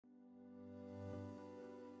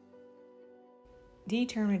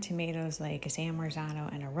Determined tomatoes like a San Marzano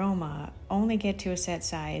and Aroma only get to a set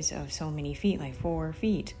size of so many feet, like 4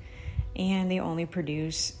 feet, and they only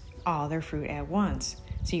produce all their fruit at once.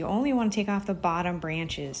 So you only want to take off the bottom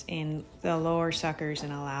branches and the lower suckers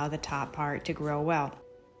and allow the top part to grow well.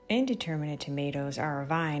 Indeterminate tomatoes are a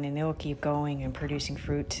vine and they'll keep going and producing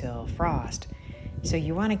fruit till frost. So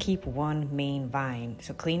you want to keep one main vine.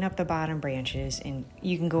 So clean up the bottom branches, and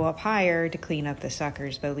you can go up higher to clean up the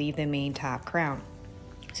suckers, but leave the main top crown.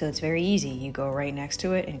 So it's very easy. You go right next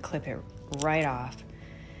to it and clip it right off.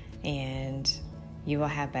 And you will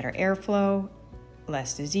have better airflow,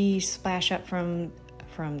 less disease splash up from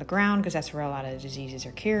the ground, because that's where a lot of diseases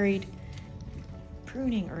are carried.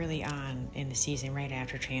 Pruning early on in the season, right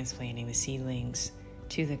after transplanting the seedlings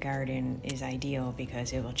to the garden, is ideal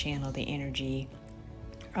because it will channel the energy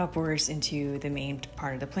upwards into the main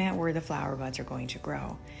part of the plant where the flower buds are going to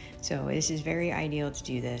grow. So this is very ideal to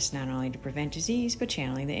do this, not only to prevent disease, but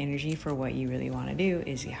channeling the energy for what you really want to do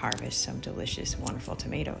is harvest some delicious, wonderful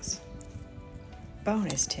tomatoes.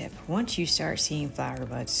 Bonus tip, once you start seeing flower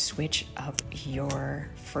buds, switch up your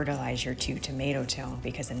fertilizer to tomato tone,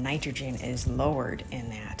 because the nitrogen is lowered in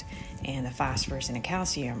that and the phosphorus and the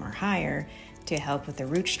calcium are higher to help with the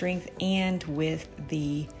root strength and with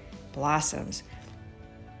the blossoms.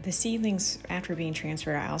 The seedlings, after being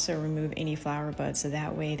transferred, I also remove any flower buds, so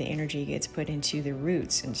that way the energy gets put into the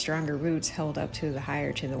roots, and stronger roots held up to the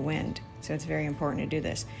higher to the wind. So it's very important to do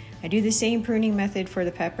this. I do the same pruning method for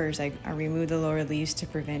the peppers. I remove the lower leaves to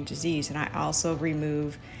prevent disease, and I also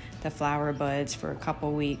remove the flower buds for a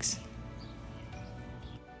couple weeks.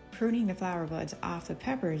 Pruning the flower buds off the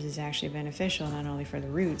peppers is actually beneficial not only for the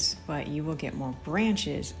roots, but you will get more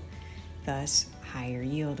branches, thus higher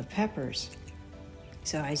yield of peppers.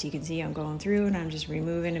 So as you can see, I'm going through and I'm just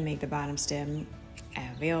removing to make the bottom stem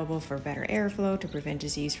available for better airflow to prevent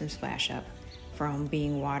disease from splash up from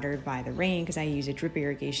being watered by the rain, because I use a drip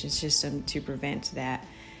irrigation system to prevent that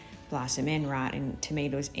blossom end rot in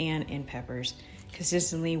tomatoes and in peppers,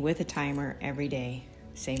 consistently with a timer every day,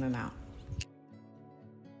 same amount.